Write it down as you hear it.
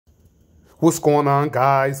What's going on,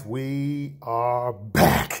 guys? We are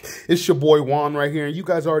back. It's your boy Juan right here, and you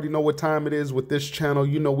guys already know what time it is with this channel.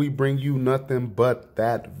 You know we bring you nothing but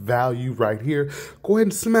that value right here. Go ahead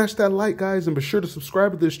and smash that like, guys, and be sure to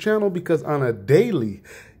subscribe to this channel because on a daily,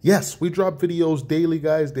 yes, we drop videos daily,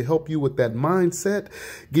 guys, to help you with that mindset,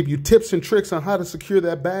 give you tips and tricks on how to secure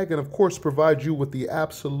that bag, and of course, provide you with the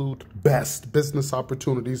absolute best business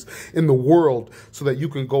opportunities in the world so that you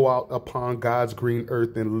can go out upon God's green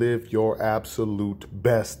earth and live your absolute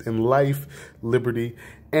best in life, liberty,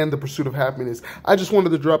 and the pursuit of happiness. I just wanted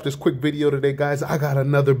to drop this quick video today, guys. I got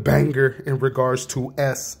another banger in regards to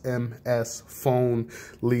SMS phone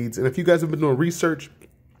leads. And if you guys have been doing research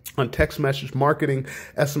on text message marketing,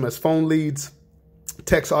 SMS phone leads,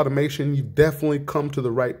 text automation, you've definitely come to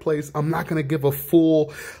the right place. I'm not going to give a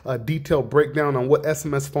full detailed breakdown on what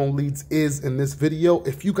SMS phone leads is in this video.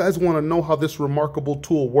 If you guys want to know how this remarkable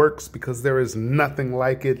tool works, because there is nothing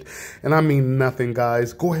like it, and I mean nothing,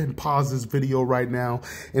 guys, go ahead and pause this video right now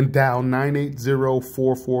and dial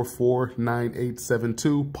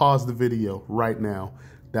 980-444-9872. Pause the video right now.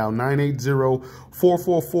 Dial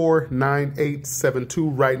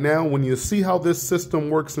 980-444-9872 right now. When you see how this system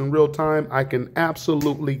works in real time, I can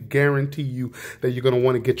absolutely guarantee you that you're going to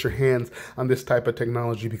want to get your hands on this type of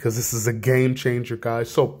technology because this is a game changer, guys.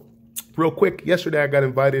 So real quick, yesterday I got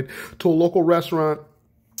invited to a local restaurant.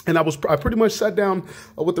 And I pretty much sat down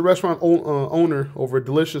with the restaurant owner over a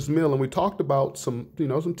delicious meal, and we talked about some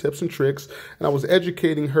tips and tricks. And I was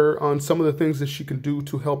educating her on some of the things that she can do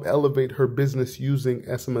to help elevate her business using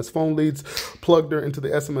SMS phone leads. Plugged her into the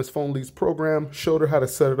SMS phone leads program, showed her how to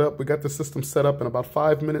set it up. We got the system set up in about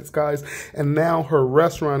 5 minutes, guys. And now her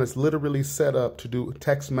restaurant is literally set up to do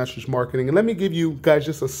text message marketing. And let me give you guys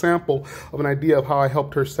just a sample of an idea of how I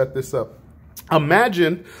helped her set this up.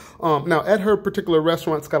 Imagine, now at her particular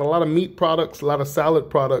restaurant, it's got a lot of meat products, a lot of salad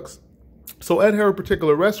products. So at her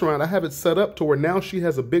particular restaurant, I have it set up to where now she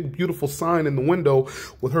has a big, beautiful sign in the window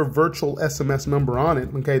with her virtual SMS number on it.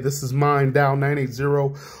 Okay, this is mine, dial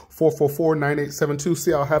 980-444-9872.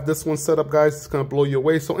 See, I'll have this one set up, guys. It's going to blow you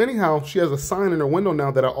away. So anyhow, she has a sign in her window now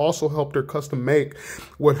that I also helped her custom make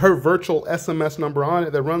with her virtual SMS number on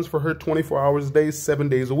it that runs for her 24 hours a day, 7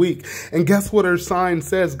 days a week. And guess what her sign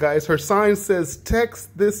says, guys? Her sign says,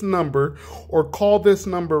 text this number or call this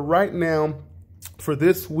number right now for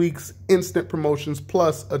this week's instant promotions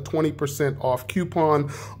plus a 20% off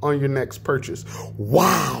coupon on your next purchase.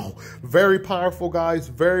 Wow. Very powerful, guys.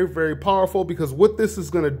 Very, very powerful, because what this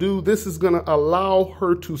is going to do, this is going to allow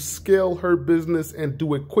her to scale her business and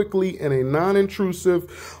do it quickly in a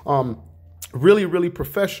non-intrusive, really, really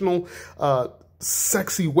professional,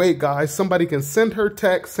 sexy way, guys. Somebody can send her a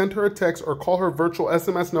text or call her virtual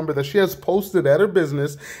SMS number that she has posted at her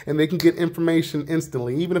business, and they can get information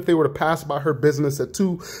instantly. Even if they were to pass by her business at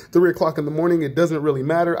 2, 3 o'clock in the morning, it doesn't really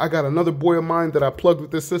matter. I got another boy of mine that I plugged with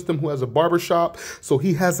this system who has a barbershop, so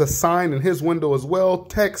he has a sign in his window as well.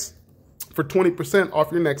 Text for 20% off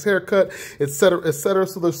your next haircut, etc., etc.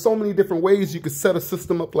 So there's so many different ways you could set a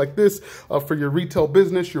system up like this for your retail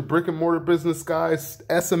business, your brick and mortar business, guys.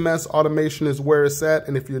 SMS automation is where it's at.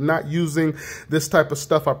 And if you're not using this type of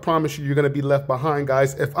stuff, I promise you're going to be left behind,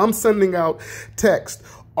 guys. If I'm sending out text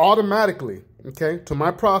automatically, okay, to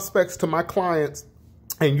my prospects, to my clients,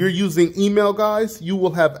 and you're using email, guys, you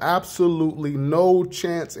will have absolutely no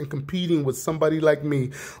chance in competing with somebody like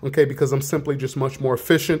me, okay, because I'm simply just much more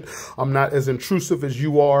efficient. I'm not as intrusive as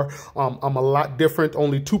you are. I'm a lot different.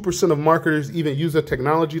 Only 2% of marketers even use a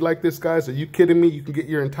technology like this, guys. Are you kidding me? You can get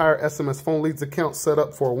your entire SMS phone leads account set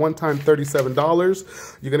up for a one-time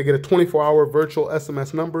 $37. You're going to get a 24-hour virtual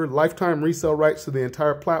SMS number, lifetime resale rights to the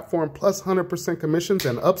entire platform, plus 100% commissions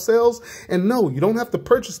and upsells. And no, you don't have to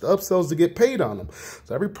purchase the upsells to get paid on them.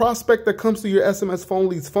 So every prospect that comes to your SMS phone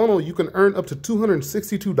leads funnel, you can earn up to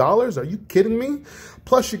 $262. Are you kidding me?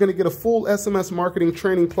 Plus, you're going to get a full SMS marketing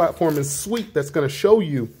training platform and suite that's going to show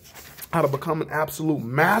you how to become an absolute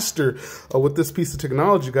master with this piece of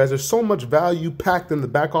technology, guys. There's so much value packed in the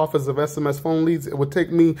back office of SMS phone leads. It would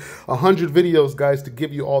take me 100 videos, guys, to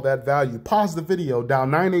give you all that value. Pause the video, dial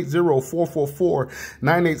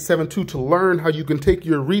 980-444-9872 to learn how you can take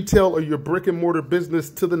your retail or your brick and mortar business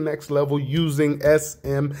to the next level using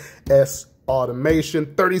SMS automation.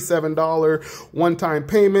 $37 one-time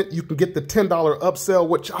payment. You can get the $10 upsell,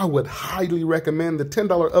 which I would highly recommend. The $10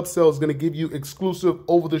 upsell is going to give you exclusive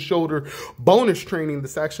over-the-shoulder bonus training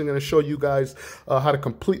that's actually going to show you guys how to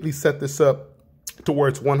completely set this up to where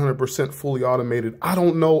it's 100% fully automated. I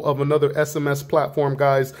don't know of another SMS platform,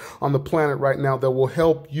 guys, on the planet right now that will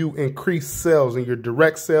help you increase sales in your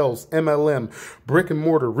direct sales, MLM, brick and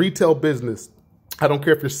mortar, retail business, I don't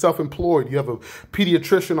care if you're self-employed, you have a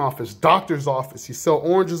pediatrician office, doctor's office, you sell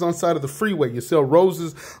oranges on the side of the freeway, you sell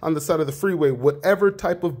roses on the side of the freeway, whatever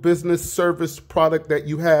type of business, service, product that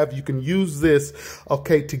you have, you can use this,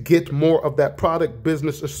 okay, to get more of that product,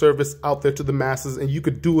 business, or service out there to the masses. And you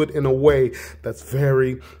could do it in a way that's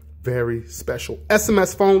very special.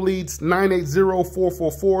 SMS phone leads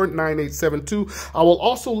 980-444-9872. I will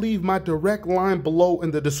also leave my direct line below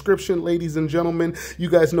in the description, ladies and gentlemen. You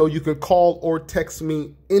guys know you can call or text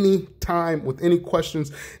me anytime with any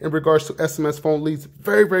questions in regards to SMS phone leads.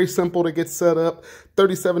 Very simple to get set up.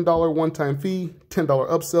 $37 one-time fee, $10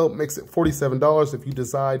 upsell makes it $47. If you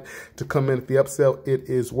decide to come in at the upsell, it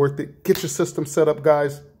is worth it. Get your system set up,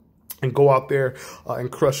 guys, and go out there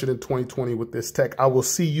and crush it in 2020 with this tech. I will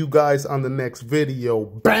see you guys on the next video.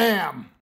 Bam!